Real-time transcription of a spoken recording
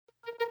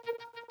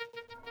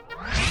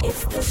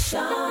It's the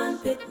Sean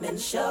Pittman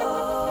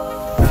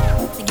Show.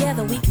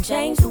 Together we can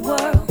change the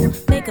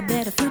world, make a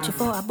better future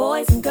for our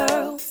boys and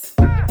girls.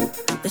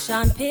 The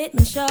Sean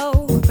Pittman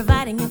Show,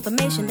 providing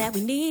information that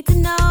we need to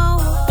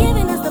know,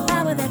 giving us the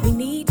power that we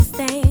need to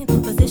stand,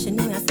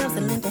 positioning ourselves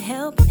and lend a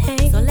helping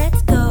hand. So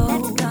let's go,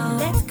 let's go,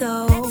 let's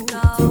go, let's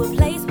go to a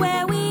place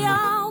where we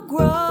all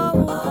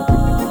grow.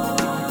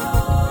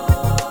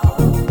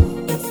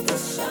 It's the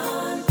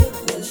Sean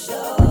Pittman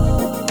Show.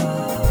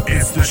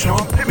 It's the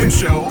Sean Pittman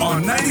Show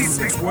on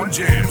 96.1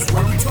 Jams,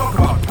 where we talk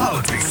about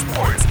politics,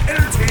 sports,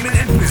 entertainment,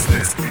 and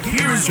business.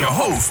 Here is your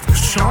host,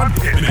 Sean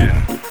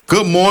Pittman.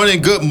 Good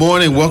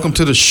morning. Welcome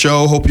to the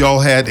show. Hope y'all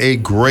had a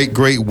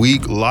great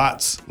week.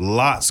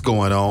 Lots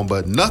going on,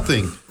 but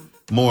nothing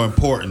more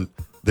important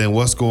than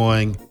what's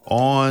going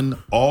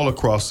on all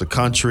across the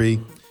country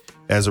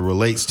as it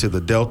relates to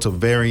the Delta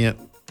variant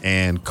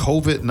and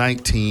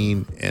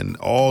COVID-19 and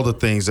all the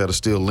things that are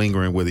still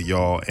lingering with it,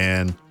 y'all.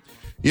 And,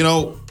 you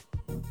know,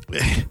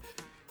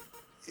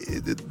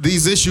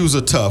 these issues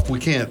are tough. We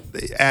can't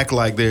act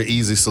like they're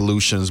easy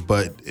solutions,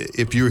 but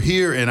if you're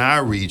here in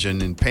our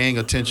region and paying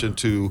attention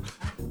to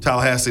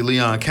Tallahassee,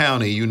 Leon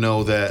County, you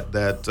know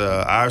that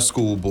our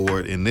school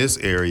board in this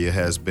area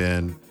has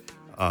been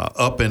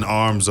up in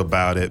arms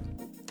about it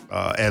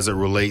as it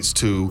relates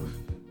to,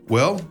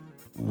 well,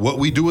 what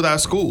we do with our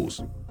schools.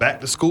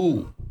 Back to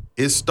school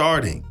is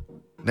starting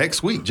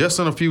next week, just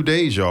in a few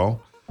days,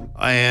 y'all.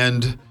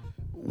 And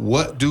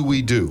what do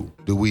we do?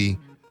 Do we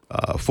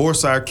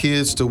force our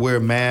kids to wear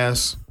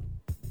masks?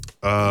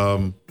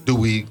 Do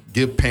we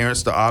give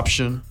parents the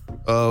option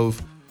of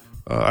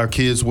our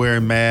kids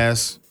wearing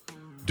masks?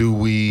 Do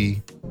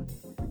we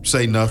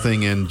say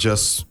nothing and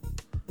just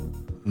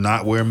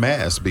not wear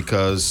masks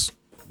because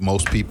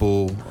most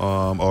people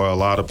or a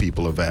lot of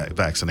people are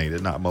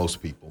vaccinated, not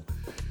most people.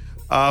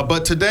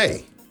 But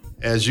today,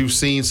 as you've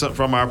seen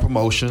from our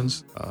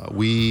promotions,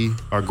 we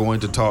are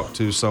going to talk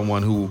to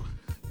someone who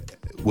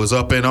was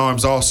up in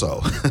arms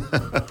also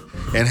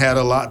and had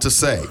a lot to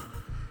say.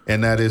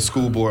 And that is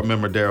school board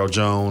member Darryl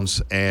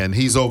Jones. And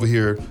he's over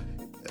here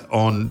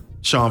on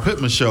Sean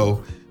Pittman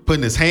Show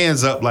putting his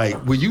hands up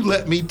like, will you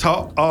let me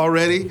talk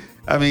already?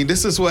 I mean,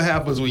 this is what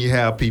happens when you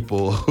have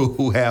people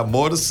who have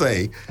more to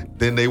say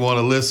than they want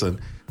to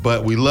listen.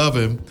 But we love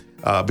him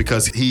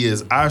because he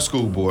is our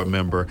school board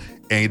member.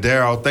 And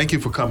Darryl, thank you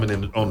for coming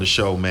in on the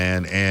show,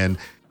 man. And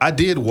I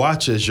did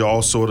watch as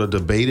y'all sort of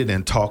debated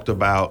and talked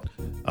about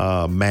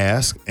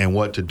masks and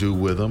what to do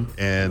with them.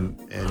 And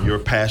your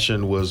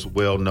passion was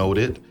well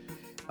noted.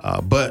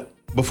 But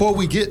before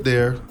we get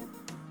there,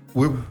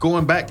 we're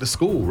going back to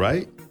school,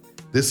 right?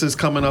 This is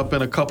coming up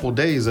in a couple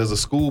days. As a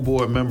school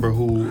board member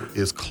who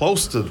is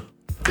close to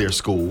their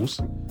schools,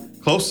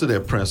 close to their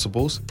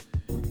principals,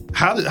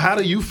 how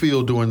do you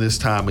feel during this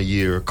time of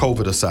year,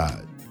 COVID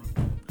aside?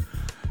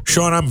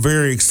 Sean, I'm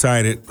very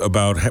excited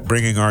about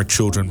bringing our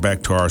children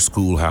back to our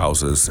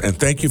schoolhouses, and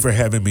thank you for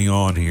having me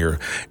on here.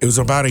 It was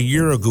about a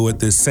year ago at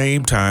this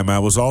same time, I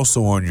was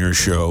also on your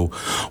show,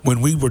 when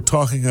we were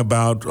talking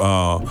about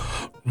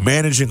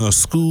managing a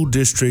school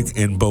district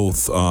in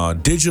both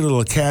digital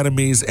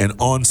academies and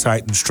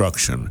on-site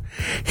instruction.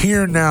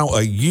 Here now,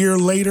 a year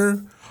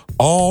later,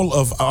 all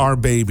of our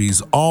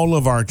babies, all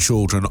of our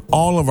children,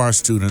 all of our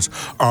students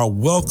are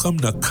welcome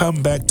to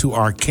come back to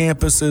our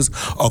campuses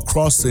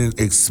across the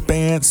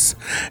expanse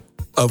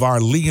of our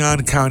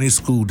Leon County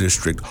School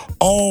District.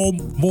 All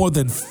more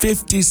than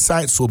 50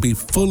 sites will be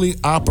fully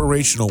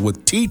operational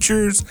with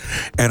teachers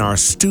and our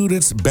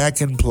students back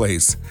in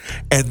place.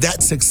 And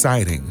that's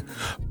exciting.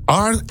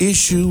 Our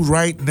issue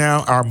right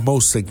now, our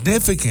most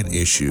significant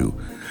issue,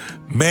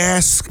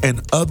 masks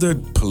and other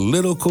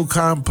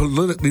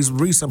these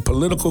recent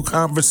political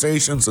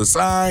conversations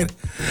aside,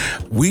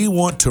 we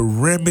want to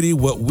remedy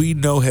what we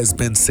know has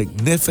been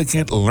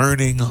significant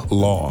learning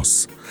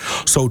loss.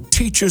 So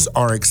teachers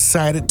are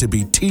excited to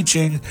be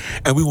teaching,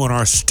 and we want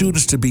our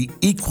students to be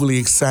equally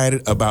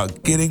excited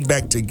about getting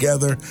back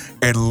together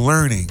and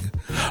learning.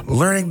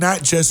 Learning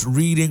not just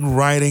reading,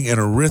 writing, and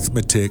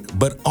arithmetic,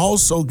 but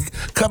also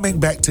coming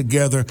back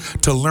together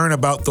to learn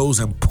about those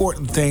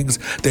important things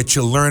that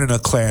you learn in a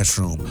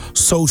classroom.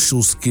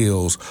 Social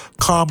skills,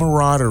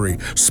 camaraderie,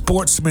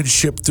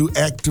 sportsmanship through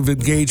active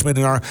engagement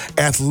in our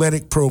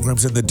athletic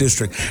programs in the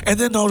district, and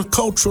then those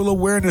cultural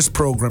awareness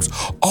programs.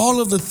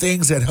 All of the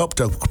things that help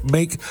to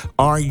make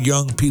our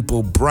young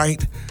people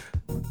bright,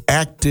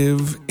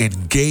 active,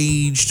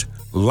 engaged,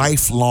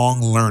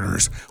 lifelong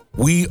learners.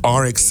 We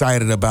are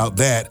excited about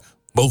that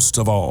most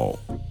of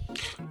all.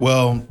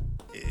 Well,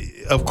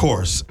 of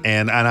course.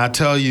 And I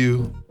tell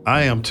you,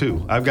 I am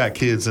too. I've got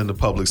kids in the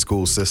public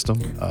school system.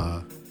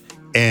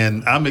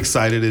 And I'm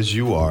excited as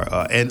you are.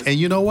 And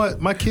you know what?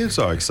 My kids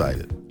are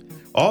excited.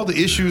 All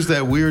the issues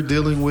that we're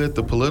dealing with,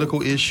 the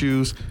political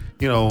issues,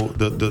 you know,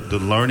 the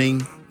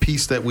learning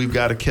piece that we've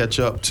got to catch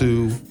up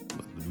to,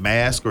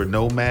 mask or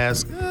no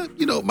mask,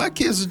 you know, my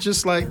kids are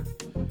just like,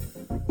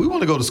 We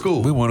want to go to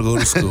school. We want to go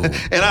to school.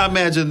 And I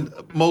imagine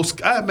most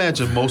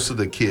of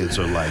the kids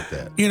are like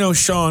that. You know,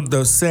 Sean,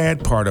 the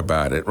sad part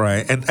about it,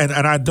 right? And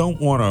I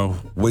don't want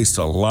to waste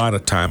a lot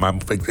of time.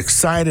 I'm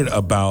excited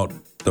about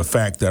the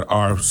fact that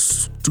our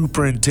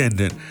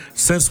superintendent,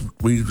 since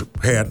we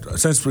had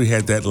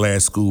that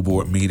last school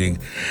board meeting,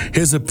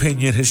 his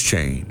opinion has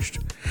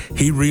changed.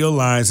 He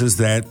realizes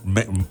that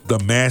the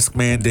mask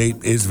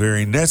mandate is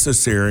very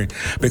necessary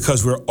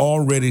because we're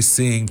already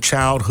seeing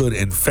childhood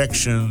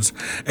infections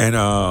and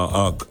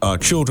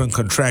children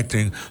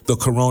contracting the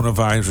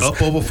coronavirus.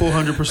 Up over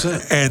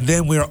 400%. And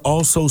then we're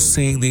also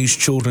seeing these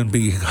children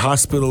be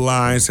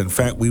hospitalized. In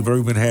fact, we've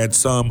even had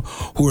some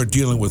who are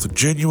dealing with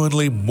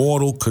genuinely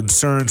mortal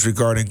concerns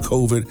regarding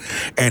COVID.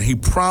 And he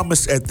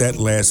promised at that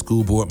last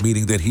school board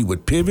meeting that he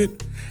would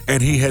pivot,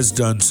 and he has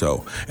done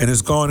so, and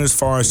has gone as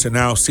far as to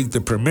now seek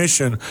the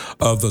permission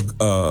of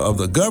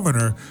the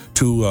governor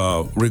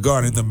to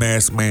regarding the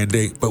mask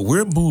mandate. But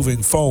we're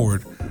moving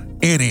forward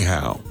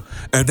anyhow.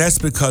 And that's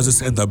because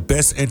it's in the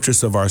best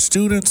interest of our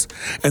students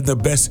and the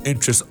best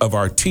interest of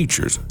our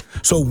teachers.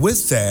 So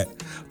with that,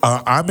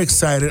 I'm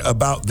excited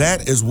about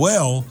that as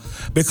well,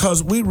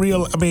 because we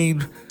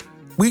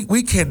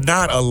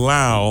cannot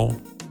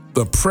allow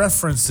the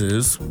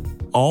preferences,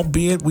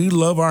 albeit we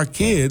love our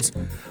kids,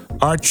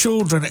 our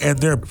children and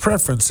their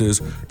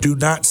preferences do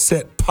not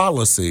set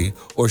policy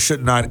or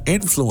should not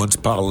influence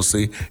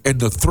policy in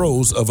the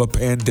throes of a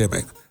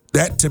pandemic.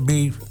 That, to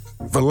me,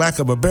 for lack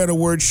of a better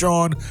word,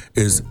 Sean,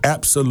 is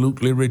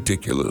absolutely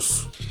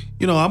ridiculous.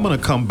 You know, I'm going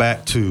to come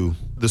back to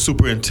the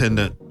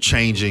superintendent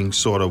changing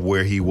sort of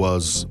where he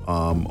was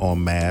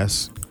on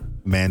mask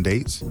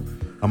mandates.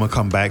 I'm going to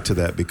come back to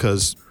that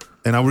because,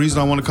 and the reason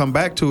I want to come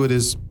back to it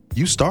is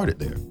you started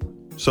there.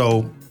 So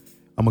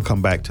I'm going to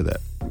come back to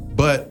that.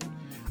 But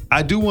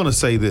I do want to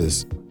say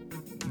this.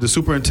 The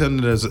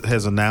superintendent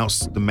has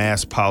announced the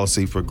mask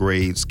policy for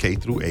grades K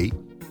through 8.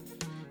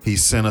 He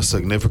sent a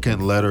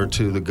significant letter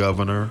to the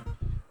governor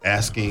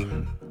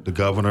asking the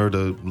governor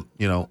to,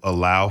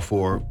 allow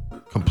for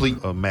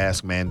complete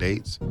mask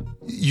mandates.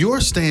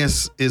 Your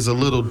stance is a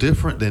little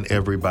different than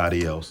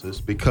everybody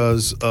else's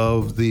because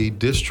of the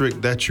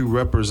district that you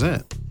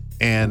represent.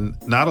 And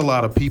not a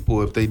lot of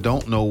people, if they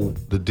don't know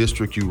the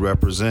district you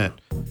represent,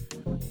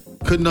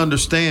 couldn't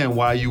understand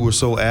why you were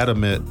so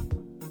adamant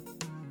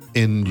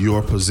in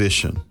your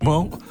position.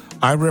 Well,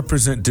 I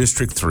represent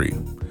District 3.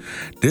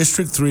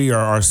 District 3 are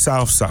our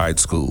South Side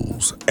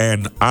schools,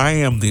 and I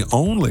am the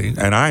only,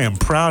 and I am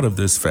proud of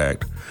this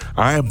fact,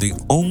 I am the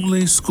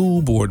only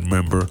school board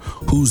member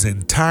whose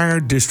entire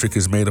district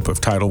is made up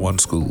of Title I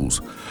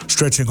schools,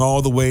 stretching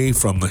all the way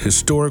from the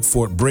historic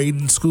Fort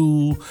Braden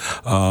School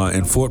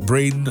in Fort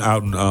Braden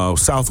out in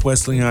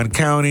southwest Leon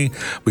County.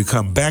 We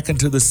come back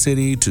into the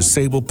city to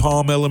Sable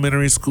Palm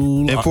Elementary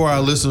School. And for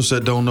our listeners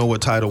that don't know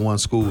what Title I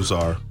schools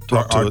are,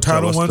 our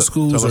Title I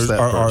schools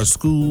are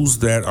schools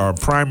that are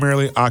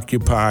primarily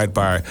occupied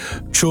by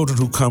children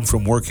who come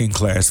from working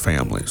class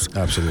families.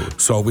 Absolutely.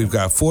 So we've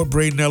got Fort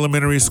Braden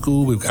Elementary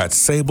School, we've got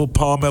Sable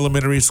Palm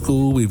Elementary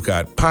School, we've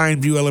got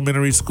Pineview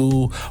Elementary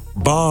School,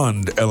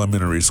 Bond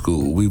Elementary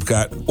School, we've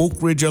got Oak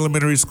Ridge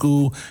Elementary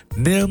School,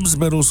 Nims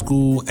Middle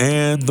School,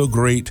 and the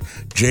great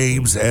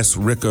James S.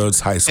 Rickards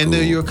High School. And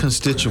they're your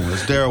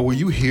constituents. Darryl, were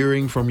you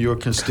hearing from your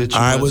constituents?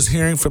 I was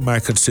hearing from my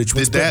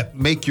constituents. Did that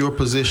make your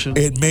position?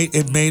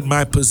 It made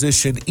my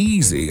position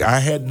easy. I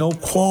had no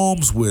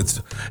qualms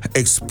with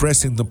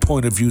expressing the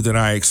point of view that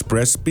I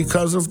expressed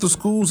because of the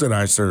schools that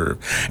I serve.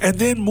 And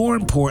then more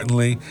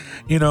importantly,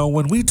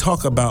 when we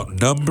talk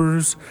about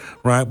numbers,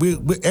 right,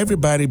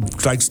 everybody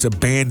likes to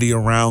bandy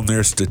around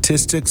their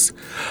statistics,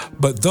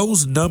 but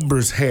those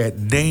numbers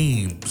had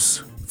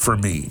names for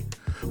me.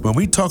 When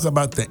we talk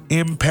about the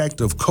impact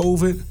of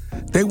COVID,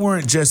 they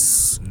weren't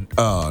just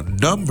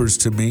numbers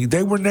to me,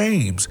 they were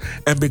names.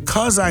 And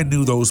because I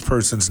knew those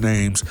persons'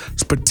 names,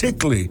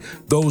 particularly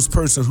those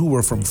persons who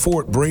were from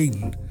Fort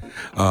Braden,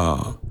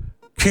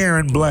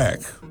 Karen Black,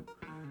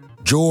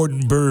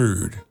 Jordan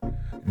Bird,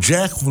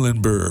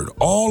 Jacqueline Bird,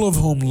 all of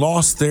whom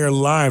lost their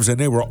lives, and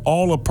they were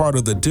all a part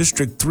of the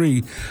District 3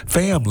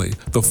 family,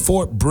 the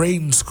Fort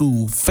Braden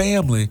School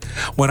family.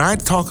 When I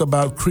talk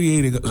about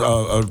creating,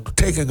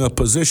 taking a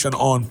position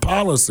on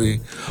policy,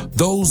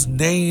 those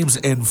names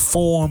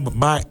inform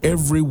my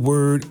every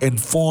word,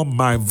 inform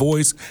my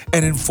voice,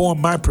 and inform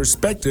my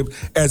perspective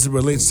as it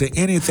relates to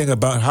anything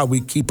about how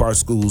we keep our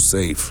schools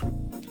safe.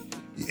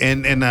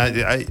 And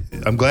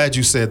I'm glad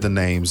you said the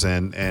names,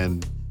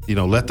 and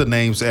let the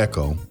names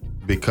echo.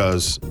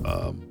 Because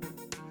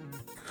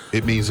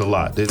it means a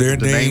lot. Their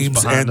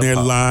names and their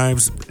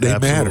lives, they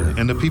matter.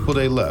 And the people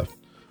they left.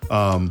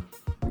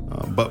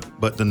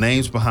 But the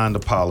names behind the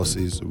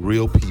policies,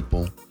 real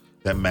people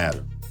that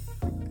matter.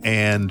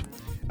 And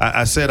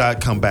I said I'd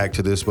come back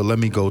to this, but let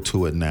me go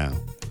to it now.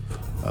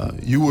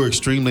 You were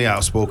extremely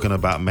outspoken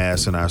about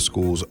masks in our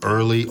schools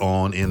early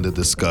on in the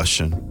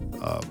discussion.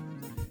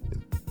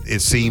 It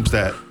seems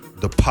that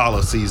the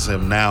policies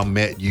have now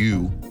met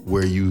you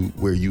where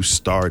you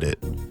started.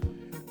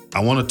 I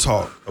want to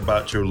talk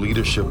about your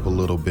leadership a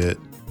little bit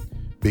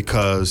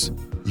because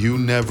you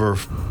never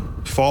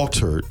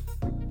faltered.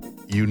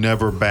 You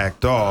never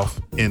backed off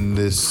in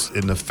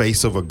the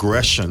face of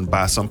aggression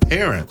by some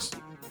parents.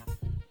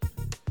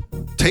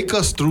 Take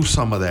us through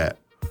some of that.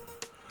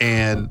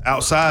 And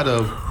outside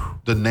of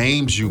the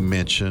names you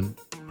mentioned,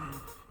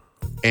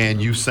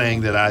 and you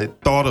saying that I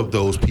thought of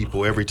those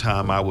people every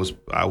time I was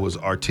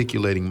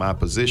articulating my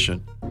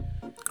position,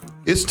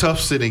 it's tough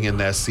sitting in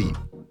that seat.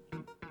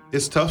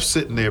 It's tough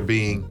sitting there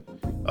being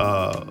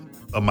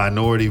a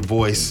minority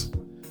voice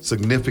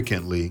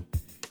significantly,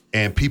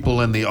 and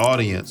people in the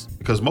audience,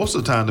 because most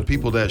of the time the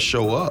people that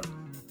show up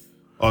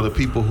are the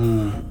people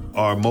who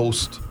are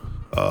most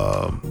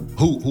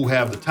who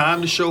have the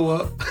time to show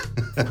up,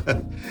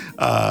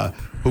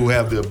 who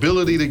have the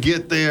ability to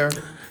get there,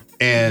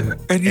 and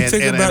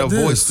a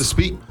voice to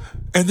speak.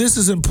 And this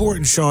is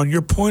important, Sean.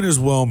 Your point is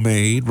well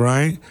made,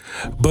 right?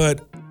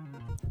 But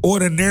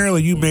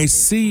ordinarily, you may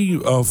see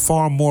a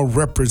far more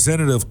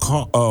representative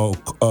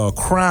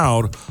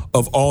crowd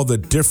of all the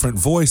different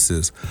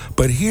voices.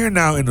 But here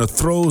now, in the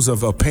throes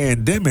of a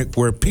pandemic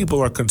where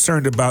people are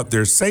concerned about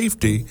their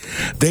safety,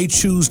 they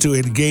choose to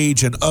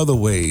engage in other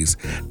ways.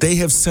 They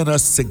have sent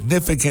us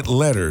significant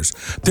letters.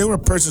 There were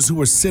persons who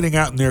were sitting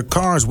out in their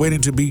cars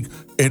waiting to be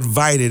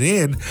invited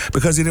in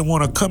because they didn't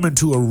want to come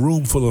into a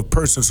room full of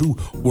persons who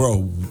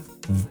were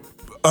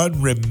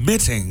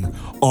unremitting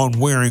on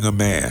wearing a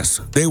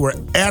mask. They were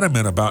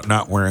adamant about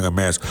not wearing a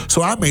mask.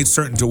 So I made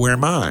certain to wear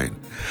mine.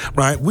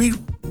 Right?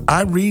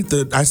 I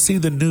see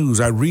the news,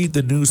 I read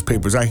the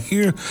newspapers, I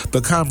hear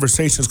the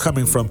conversations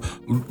coming from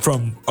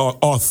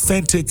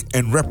authentic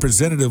and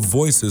representative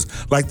voices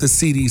like the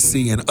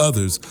CDC and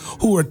others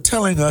who are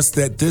telling us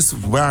that this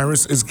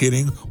virus is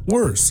getting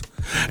worse.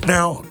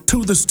 Now,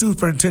 to the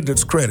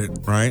superintendent's credit,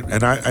 right?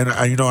 And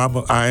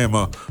I am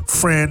a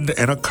friend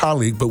and a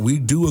colleague, but we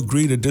do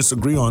agree to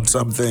disagree on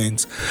some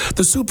things.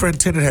 The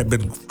superintendent had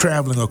been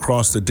traveling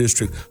across the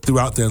district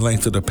throughout the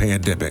length of the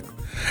pandemic.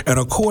 And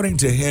according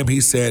to him,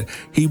 he said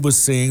he was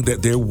seeing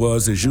that there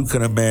was, as you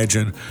can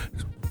imagine,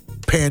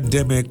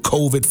 pandemic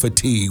COVID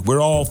fatigue. We're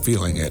all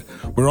feeling it.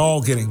 We're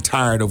all getting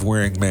tired of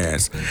wearing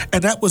masks.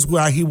 And that was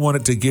why he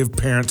wanted to give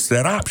parents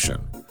that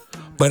option.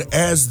 But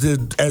as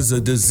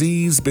the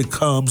disease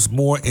becomes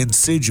more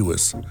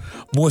insidious,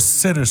 more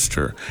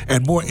sinister,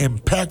 and more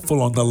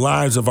impactful on the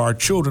lives of our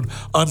children,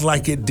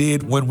 unlike it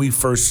did when we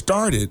first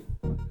started,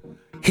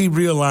 he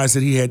realized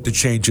that he had to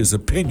change his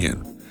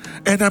opinion.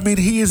 And I mean,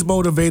 he is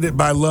motivated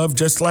by love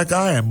just like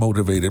I am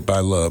motivated by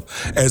love.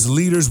 As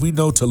leaders, we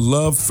know to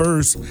love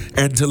first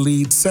and to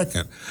lead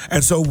second.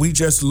 And so we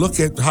just look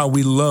at how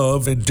we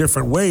love in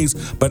different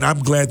ways, but I'm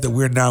glad that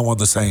we're now on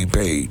the same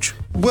page.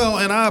 Well,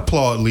 and I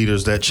applaud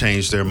leaders that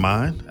change their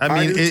mind. I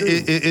mean,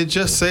 it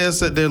just says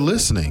that they're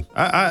listening.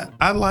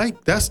 I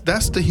like, that's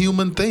the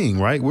human thing,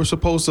 right? We're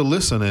supposed to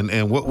listen,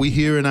 and what we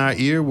hear in our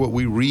ear, what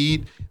we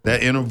read,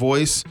 that inner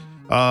voice,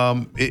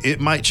 it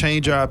might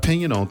change our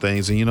opinion on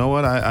things. And you know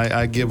what?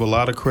 I give a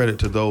lot of credit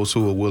to those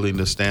who are willing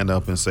to stand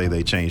up and say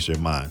they changed their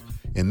mind.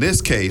 In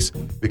this case,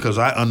 because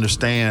I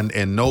understand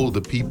and know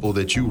the people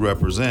that you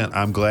represent,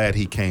 I'm glad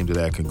he came to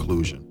that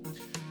conclusion.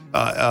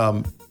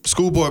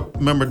 School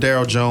board member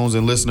Darryl Jones,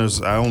 and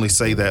listeners, I only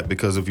say that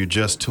because if you're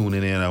just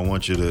tuning in, I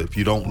want you to, if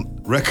you don't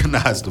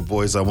recognize the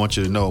voice, I want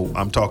you to know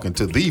I'm talking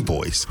to the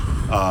voice,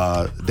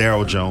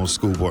 Darryl Jones,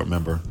 school board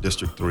member,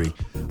 District 3.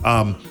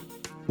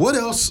 What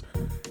else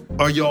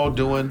are y'all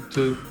doing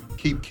to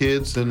keep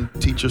kids and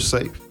teachers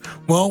safe?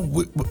 Well,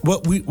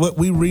 what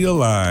we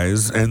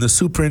realize, and the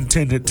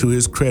superintendent, to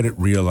his credit,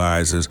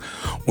 realizes,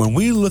 when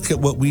we look at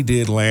what we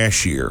did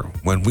last year,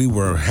 when we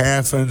were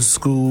half in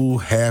school,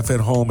 half at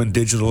home in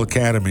digital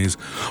academies,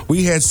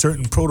 we had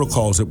certain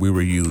protocols that we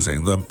were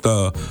using.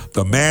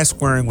 The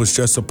mask wearing was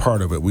just a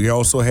part of it. We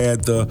also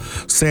had the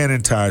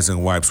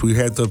sanitizing wipes. We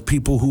had the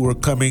people who were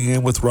coming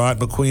in with Rod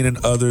McQueen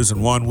and others,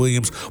 and Juan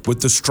Williams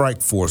with the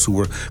strike force, who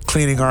were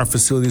cleaning our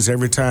facilities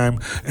every time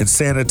and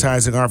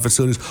sanitizing our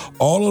facilities.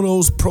 All of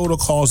those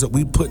protocols that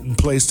we put in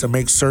place to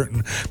make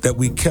certain that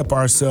we kept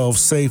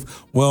ourselves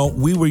safe, well,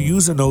 we were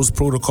using those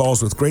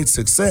protocols with great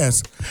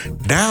success.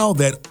 Now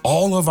that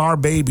all of our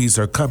babies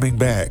are coming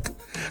back,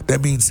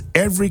 that means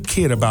every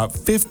kid, about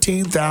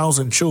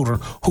 15,000 children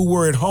who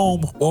were at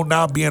home, will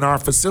now be in our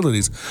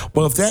facilities.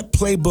 Well, if that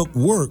playbook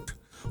worked,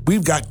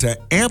 we've got to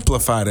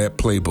amplify that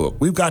playbook.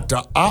 We've got to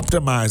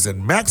optimize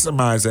and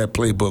maximize that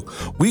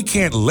playbook. We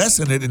can't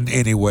lessen it in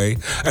any way.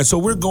 And so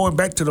we're going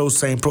back to those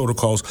same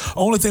protocols.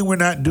 Only thing we're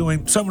not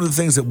doing, some of the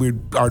things that we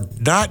are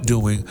not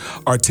doing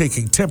are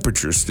taking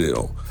temperature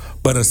still.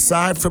 But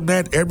aside from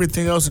that,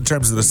 everything else in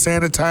terms of the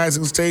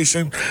sanitizing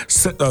station,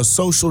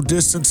 social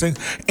distancing,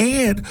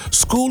 and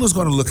school is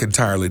going to look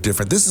entirely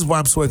different. This is why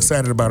I'm so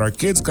excited about our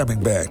kids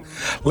coming back.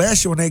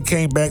 Last year when they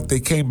came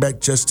back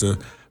just to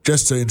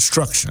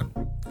instruction.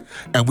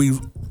 And we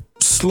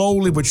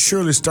slowly but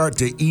surely start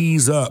to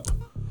ease up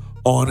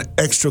on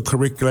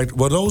extracurricular.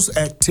 Well, those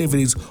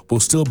activities will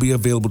still be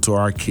available to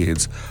our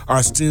kids.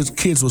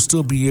 Kids will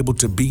still be able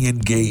to be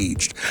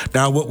engaged.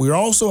 Now, what we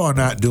also are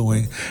not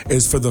doing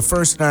is for the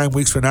first 9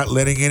 weeks, we're not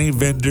letting any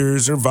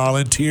vendors or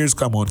volunteers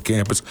come on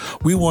campus.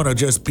 We want to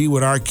just be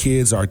with our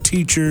kids, our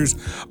teachers,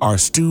 our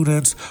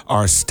students,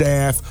 our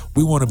staff.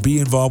 We want to be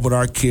involved with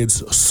our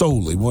kids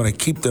solely. We want to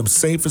keep them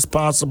safe as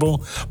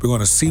possible. We're going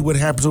to see what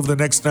happens over the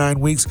next 9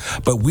 weeks.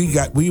 But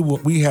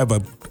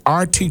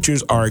our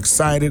teachers are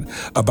excited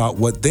about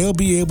what they'll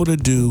be able to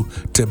do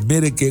to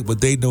mitigate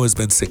what they know has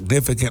been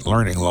significant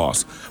learning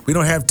loss. We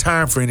don't have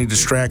time for any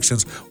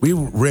distractions. We're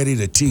ready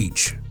to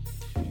teach.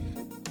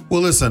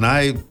 Well, listen,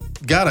 I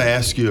got to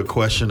ask you a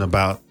question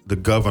about the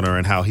governor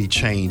and how he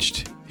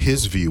changed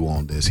his view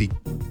on this. He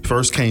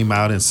first came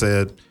out and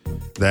said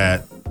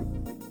that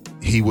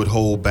he would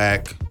hold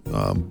back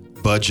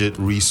budget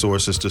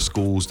resources to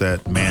schools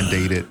that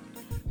mandated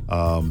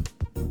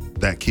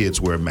that kids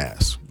wear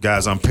masks.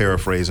 Guys, I'm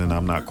paraphrasing.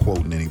 I'm not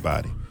quoting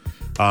anybody.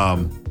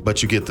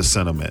 But you get the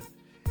sentiment.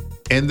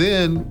 And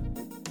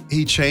then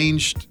he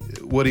changed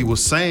what he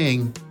was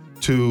saying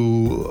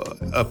to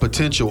a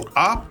potential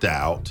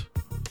opt-out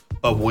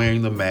of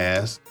wearing the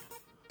mask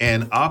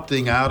and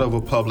opting out of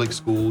a public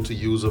school to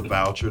use a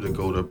voucher to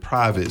go to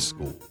private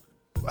school.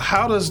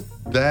 How does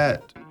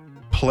that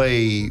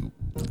play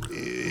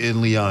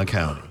in Leon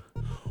County?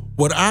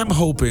 What I'm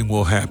hoping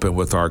will happen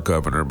with our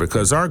governor,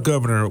 because our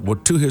governor, well,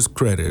 to his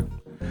credit,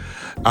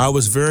 I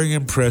was very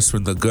impressed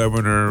when the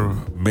governor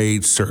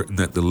made certain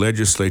that the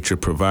legislature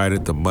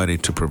provided the money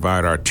to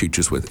provide our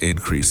teachers with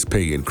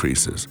pay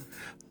increases.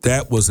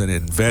 That was an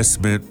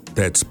investment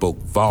that spoke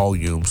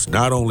volumes,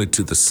 not only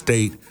to the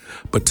state,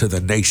 but to the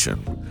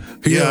nation.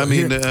 Here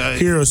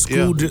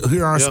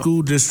are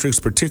school districts,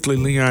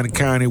 particularly Leon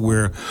County,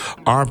 where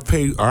our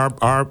pay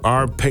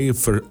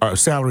for our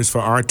salaries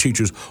for our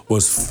teachers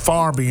was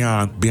far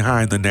behind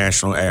the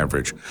national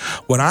average.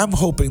 What I'm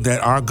hoping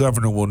that our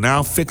governor will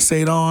now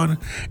fixate on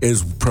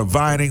is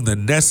providing the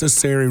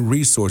necessary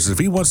resources. If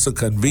he wants to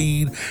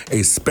convene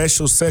a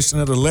special session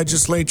of the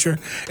legislature,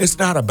 it's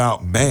not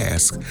about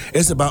masks.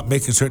 It's about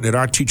making certain that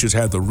our teachers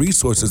have the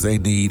resources they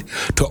need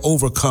to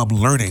overcome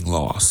learning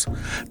loss.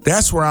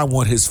 That's where I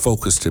want his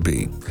focus to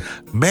be.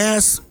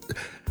 Masks,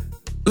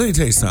 let me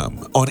tell you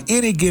something. On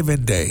any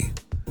given day,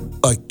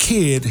 a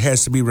kid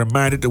has to be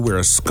reminded to wear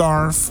a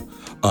scarf,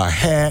 a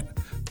hat,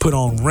 put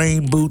on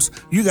rain boots.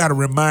 You got to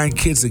remind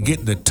kids to get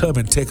in the tub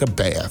and take a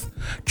bath.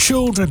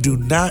 Children do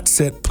not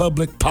set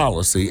public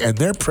policy, and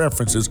their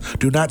preferences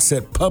do not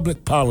set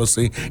public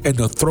policy in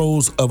the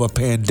throes of a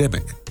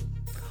pandemic.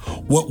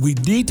 What we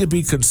need to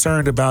be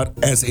concerned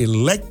about as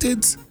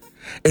electeds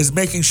is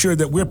making sure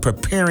that we're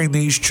preparing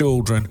these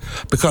children,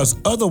 because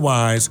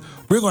otherwise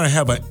we're going to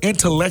have an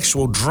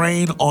intellectual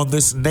drain on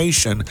this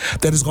nation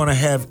that is going to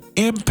have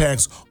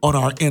impacts on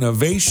our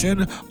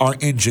innovation, our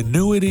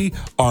ingenuity,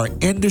 our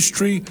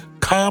industry,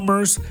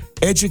 commerce,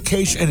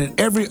 education, and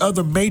every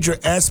other major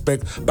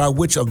aspect by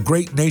which a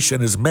great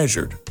nation is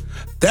measured.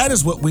 That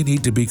is what we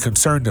need to be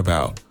concerned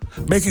about.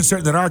 Making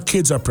certain that our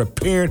kids are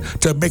prepared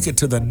to make it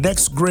to the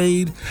next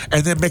grade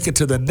and then make it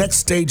to the next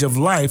stage of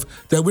life,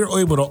 that we're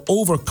able to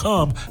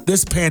overcome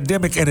this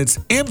pandemic and its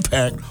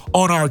impact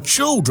on our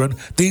children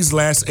these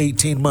last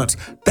 18 months.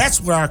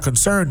 That's where our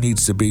concern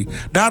needs to be,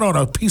 not on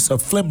a piece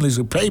of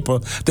flimsy paper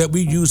that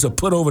we use to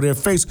put over their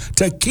face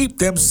to keep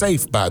them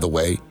safe, by the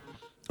way.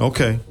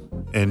 Okay.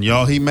 And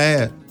y'all, he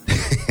mad.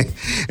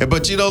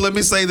 But, let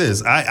me say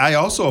this. I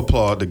also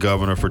applaud the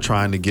governor for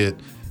trying to get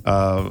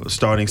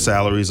starting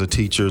salaries of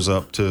teachers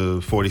up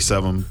to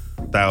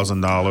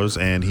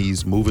 $47,000, and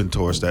he's moving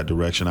towards that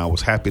direction. I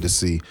was happy to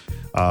see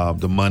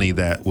the money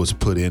that was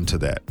put into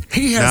that.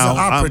 He has an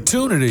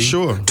opportunity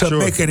to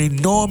make an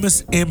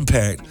enormous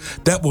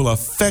impact that will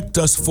affect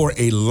us for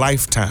a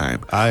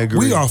lifetime. I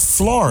agree. We are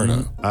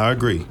Florida. I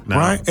agree. Now,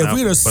 right? If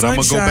we're the but I'm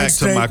going to go back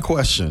state, to my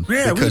question.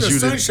 Yeah, because you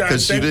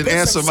didn't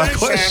answer my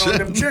question.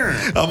 I'm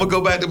going to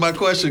go back to my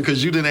question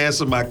because you didn't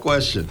answer my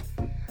question.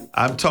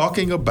 I'm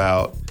talking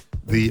about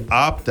the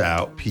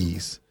opt-out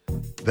piece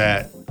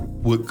that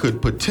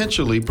could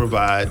potentially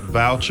provide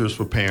vouchers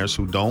for parents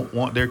who don't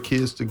want their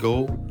kids to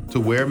go to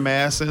wear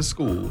masks in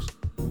schools,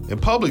 in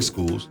public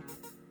schools,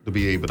 to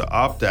be able to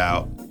opt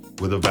out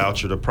with a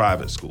voucher to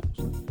private schools.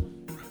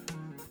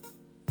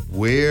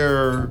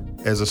 Where,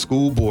 as a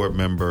school board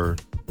member,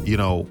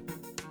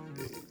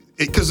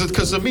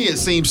 because to me it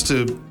seems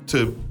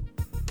to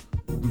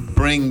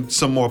bring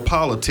some more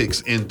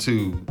politics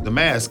into the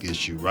mask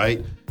issue,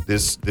 right?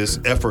 This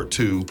effort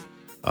to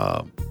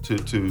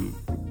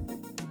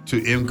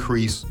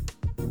increase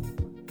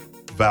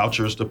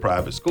vouchers to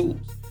private schools.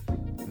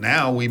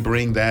 Now we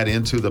bring that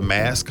into the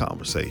mask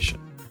conversation.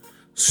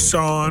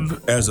 Sean,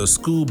 as a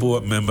school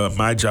board member,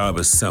 my job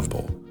is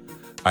simple.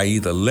 I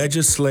either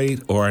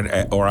legislate or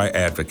I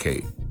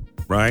advocate,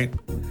 right?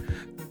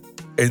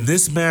 In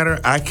this matter,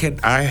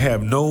 I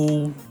have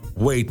no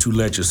way to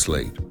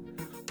legislate.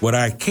 What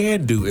I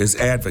can do is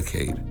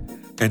advocate,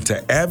 and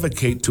to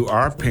advocate to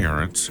our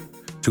parents,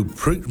 to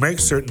make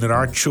certain that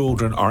our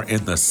children are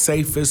in the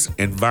safest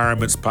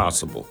environments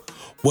possible.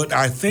 What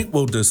I think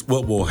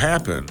what will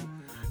happen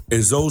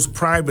is those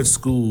private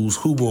schools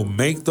who will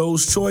make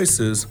those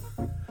choices,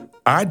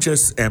 I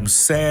just am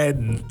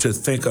saddened to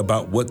think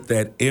about what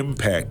that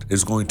impact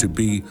is going to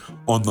be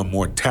on the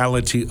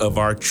mortality of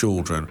our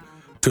children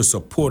to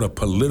support a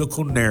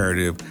political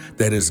narrative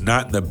that is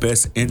not in the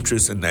best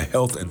interest in the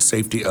health and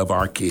safety of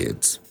our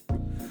kids.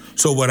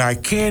 So what I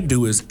can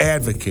do is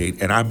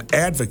advocate, and I'm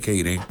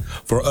advocating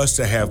for us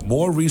to have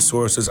more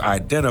resources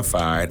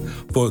identified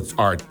for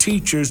our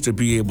teachers to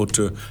be able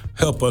to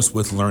help us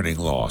with learning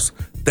loss.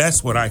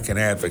 That's what I can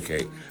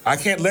advocate. I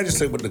can't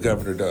legislate what the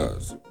governor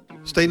does.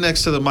 Stay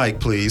next to the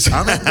mic, please.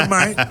 I'm at the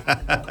mic.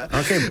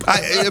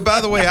 Okay. By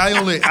the way,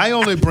 I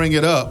only bring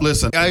it up.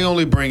 Listen, I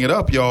only bring it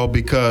up, y'all,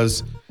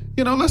 because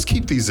let's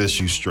keep these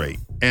issues straight.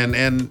 And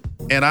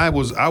I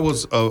was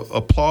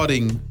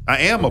applauding. I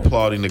am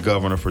applauding the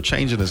governor for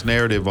changing his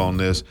narrative on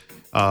this.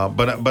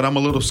 But I'm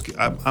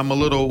a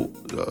little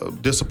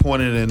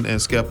disappointed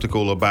and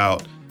skeptical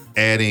about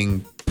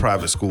adding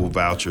private school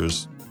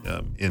vouchers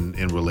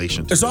in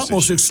relation to. It's this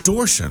almost issue.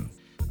 Extortion.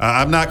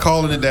 I'm not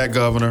calling it that,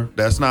 Governor.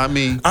 That's not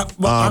me.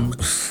 I'm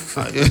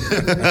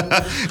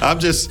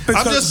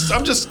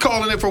just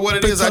calling it for what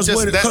it is.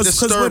 That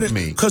disturbed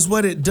me. Because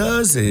what it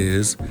does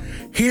is,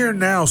 here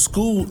now,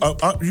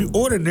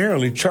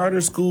 ordinarily charter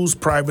schools,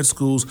 private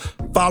schools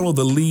follow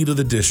the lead of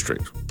the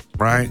district,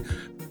 right?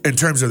 In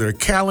terms of their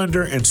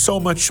calendar and so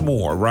much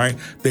more, right?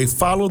 They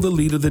follow the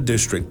lead of the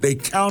district. They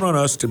count on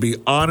us to be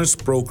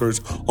honest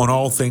brokers on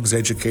all things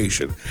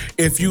education.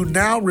 If you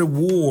now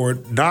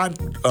reward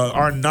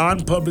our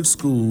non-public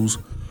schools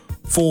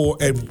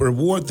and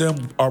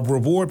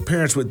reward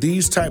parents with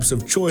these types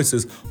of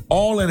choices,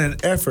 all in an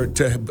effort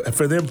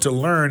for them to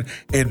learn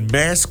in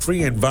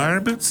mask-free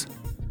environments,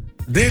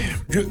 then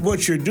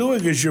what you're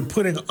doing is you're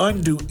putting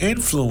undue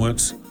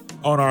influence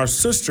on our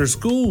sister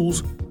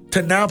schools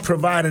to now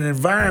provide an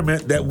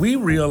environment that we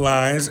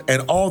realize,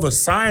 and all the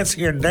science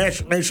here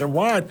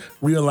nationwide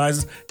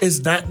realizes,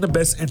 is not in the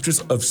best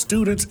interest of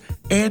students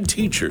and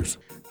teachers.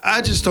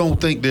 I just don't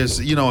think there's,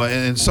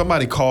 and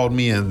somebody called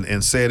me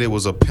and said it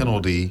was a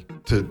penalty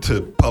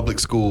to public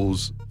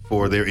schools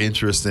for their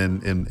interest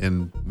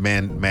in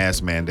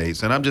mask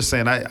mandates. And I'm just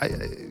saying,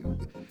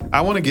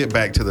 I want to get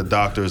back to the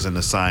doctors and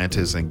the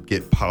scientists and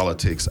get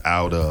politics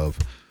out of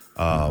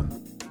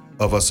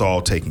us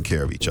all taking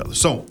care of each other.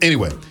 So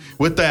anyway,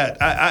 with that,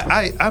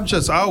 I'm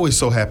always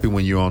so happy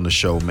when you're on the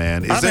show,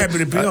 man. I'm happy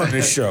to be on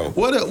this show.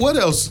 What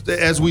else,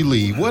 as we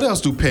leave, what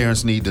else do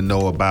parents need to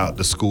know about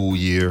the school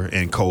year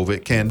and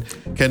COVID?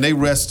 Can they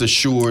rest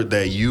assured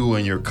that you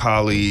and your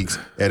colleagues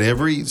at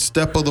every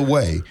step of the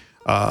way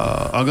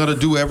are going to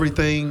do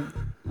everything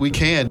we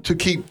can to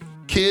keep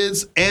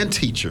kids and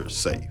teachers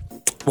safe?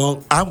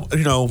 Well,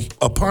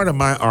 a part of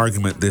my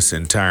argument this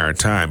entire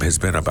time has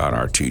been about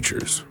our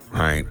teachers,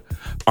 right?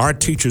 Our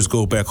teachers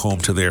go back home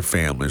to their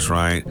families,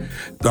 right?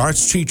 Our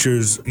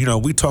teachers,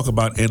 we talk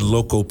about in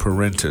loco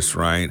parentis,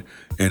 right?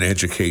 In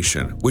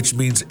education, which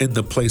means in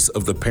the place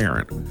of the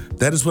parent.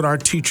 That is what our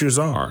teachers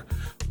are.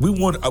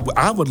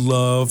 I would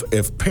love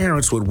if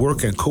parents would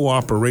work in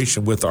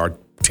cooperation with our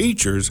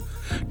teachers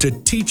to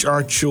teach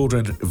our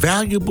children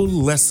valuable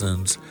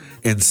lessons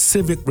in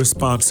civic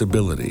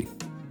responsibility.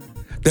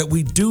 That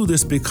we do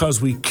this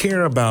because we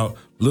care about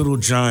little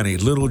Johnny,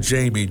 little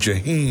Jamie,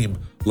 Jaheim,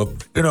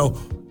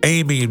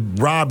 Amy,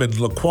 Robin,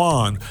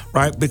 Laquan,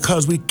 right?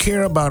 Because we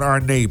care about our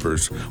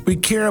neighbors. We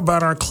care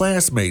about our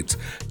classmates.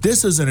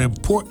 This is an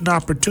important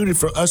opportunity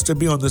for us to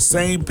be on the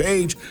same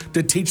page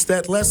to teach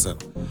that lesson.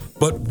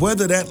 But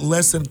whether that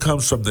lesson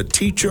comes from the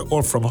teacher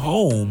or from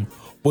home,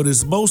 what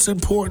is most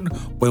important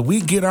when we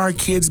get our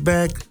kids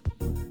back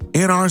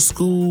in our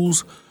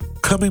schools,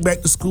 coming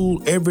back to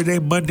school every day,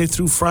 Monday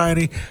through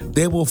Friday,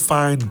 they will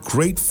find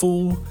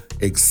grateful,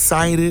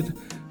 excited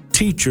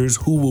teachers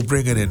who will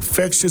bring an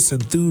infectious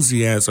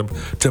enthusiasm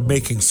to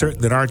making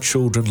certain that our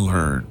children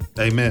learn.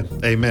 Amen.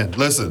 Amen.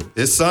 Listen,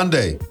 it's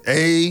Sunday.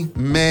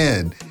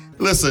 Amen.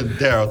 Listen,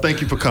 Darryl, thank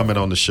you for coming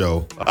on the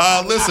show.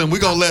 Listen, we're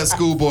going to let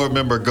school board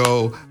member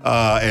go.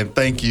 And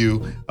thank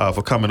you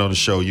for coming on the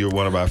show. You're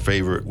one of our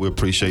favorite. We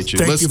appreciate you.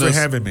 Thank you for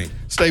having me.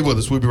 Stay with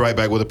us. We'll be right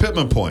back with a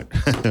Pittman Point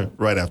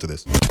right after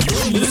this.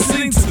 You're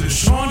listening to The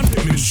Sean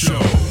Pittman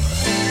Show.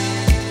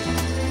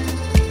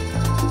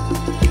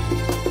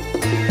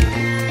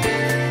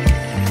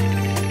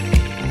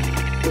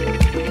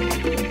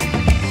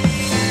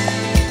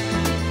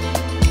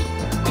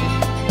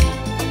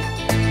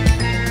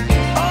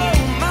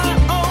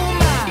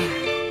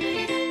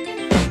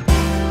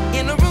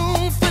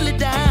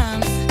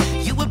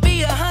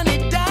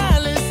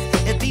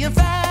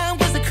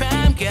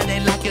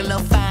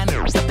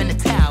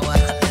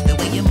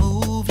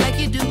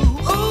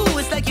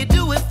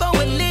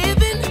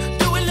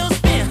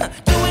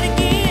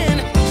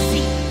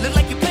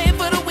 Like you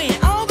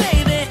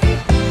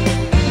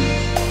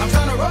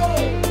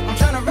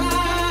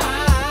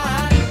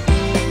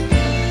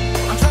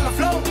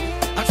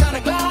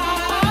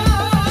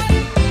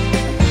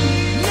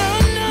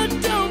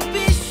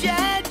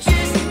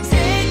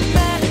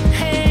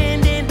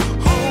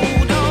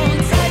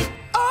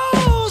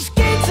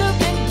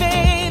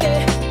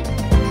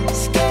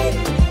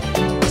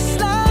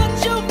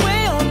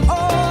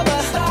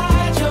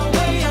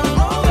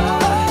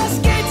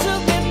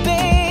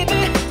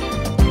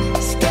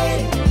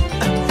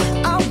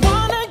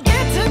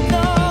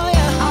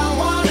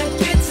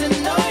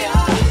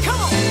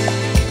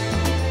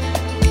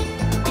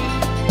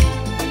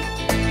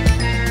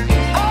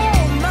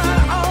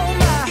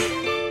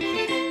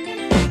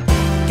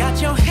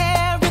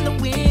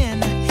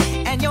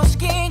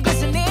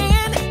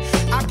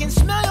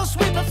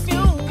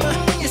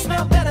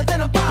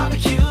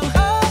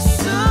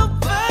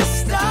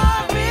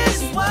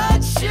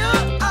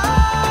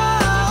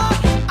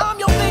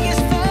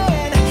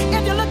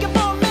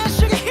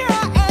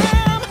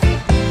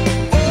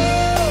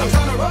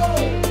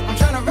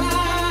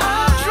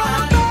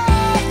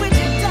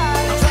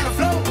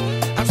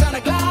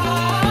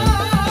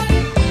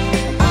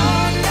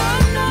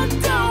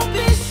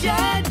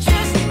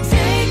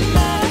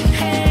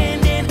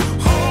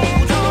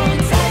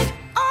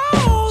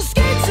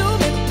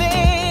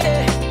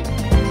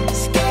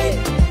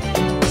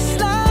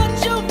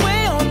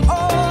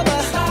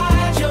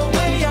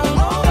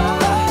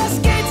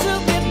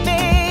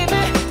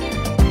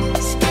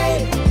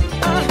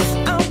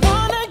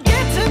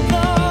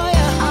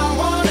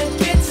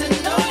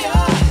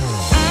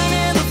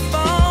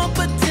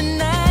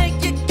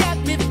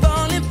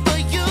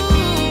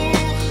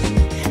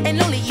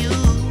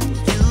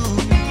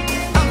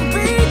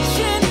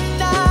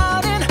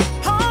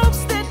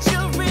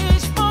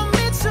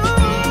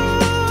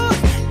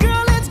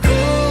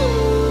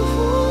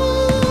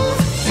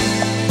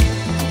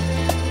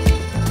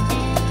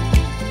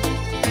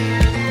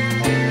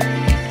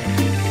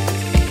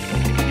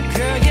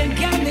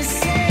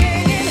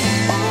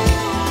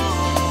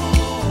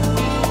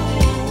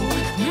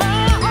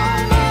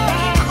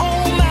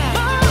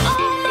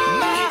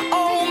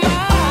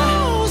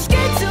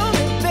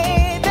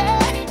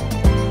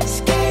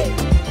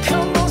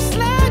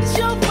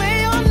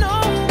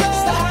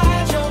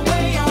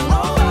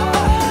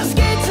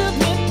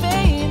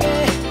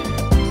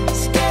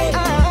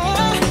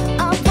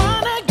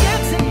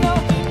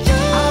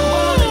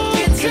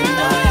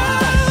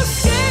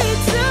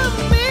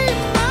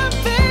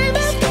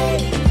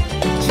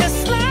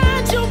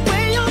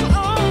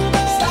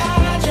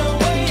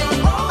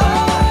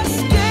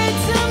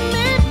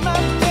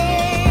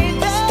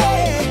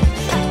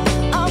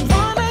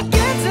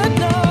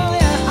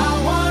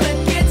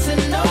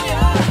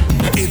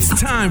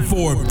time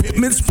for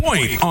Pittman's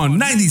Point on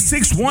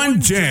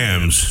 96.1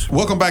 Jams.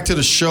 Welcome back to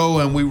the show,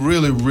 and we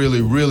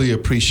really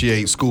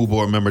appreciate School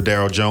Board member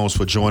Darryl Jones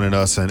for joining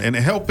us and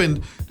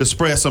helping to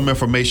spread some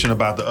information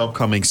about the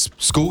upcoming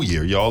school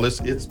year. Y'all,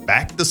 it's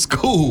back to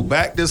school.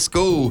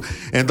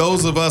 And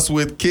those of us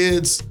with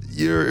kids,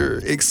 you're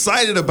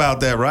excited about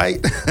that,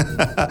 right?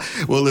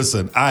 Well,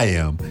 listen, I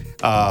am.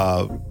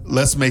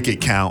 Let's make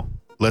it count.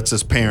 Let's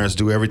as parents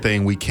do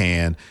everything we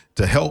can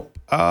to help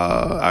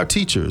our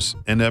teachers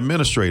and the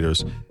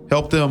administrators,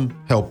 help them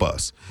help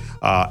us.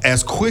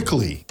 As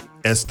quickly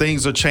as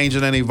things are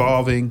changing and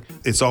evolving,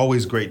 it's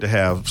always great to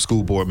have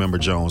School Board member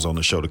Jones on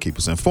the show to keep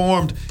us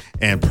informed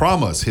and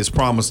his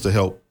promise to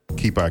help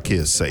keep our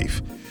kids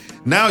safe.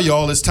 Now,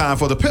 y'all, it's time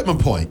for the Pittman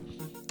Point.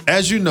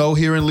 As you know,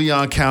 here in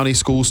Leon County,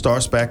 school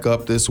starts back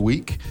up this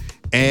week.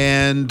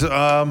 And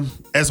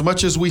as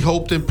much as we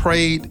hoped and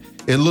prayed,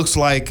 it looks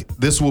like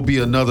this will be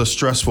another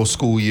stressful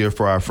school year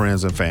for our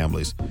friends and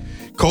families.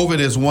 COVID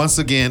has once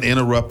again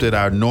interrupted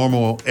our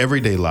normal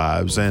everyday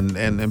lives,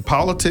 and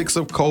politics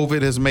of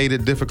COVID has made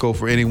it difficult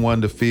for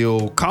anyone to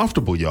feel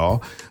comfortable,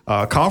 y'all.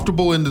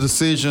 Comfortable in the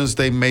decisions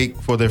they make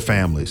for their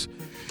families.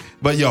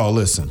 But y'all,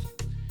 listen,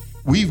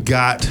 we've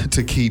got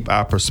to keep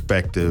our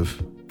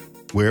perspective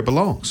where it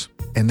belongs,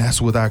 and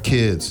that's with our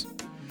kids.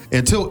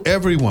 Until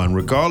everyone,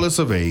 regardless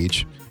of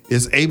age,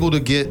 is able to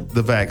get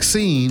the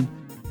vaccine,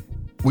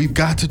 we've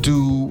got to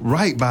do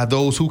right by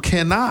those who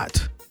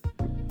cannot.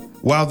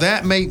 While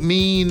that may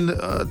mean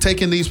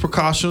taking these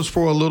precautions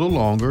for a little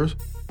longer,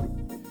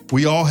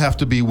 we all have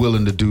to be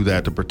willing to do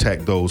that to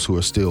protect those who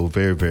are still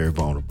very, very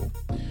vulnerable.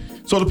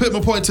 So the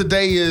Pittman Point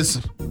today is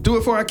do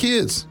it for our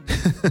kids.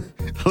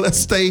 Let's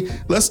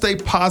stay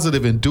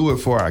positive and do it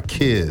for our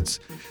kids.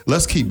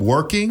 Let's keep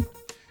working,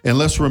 and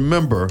let's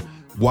remember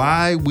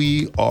why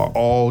we are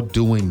all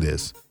doing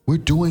this. We're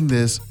doing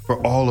this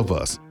for all of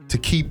us, to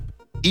keep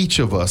each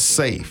of us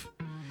safe.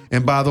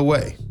 And by the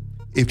way,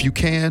 if you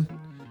can,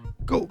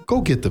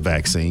 go get the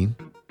vaccine.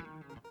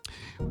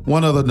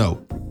 One other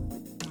note,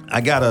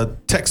 I got a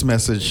text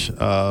message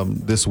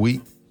this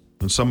week,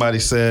 and somebody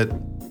said,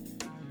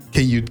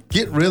 can you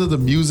get rid of the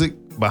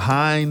music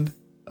behind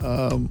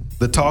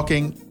the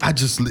talking? I'm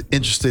just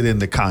interested in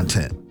the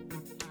content.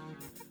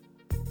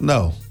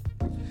 No.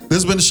 This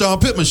has been the Sean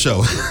Pittman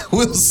Show.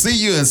 We'll see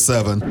you in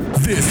 7.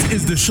 This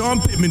is the Sean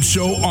Pittman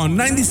Show on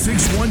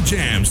 96.1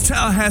 Jams,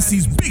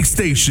 Tallahassee's big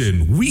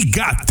station. We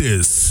got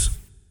this.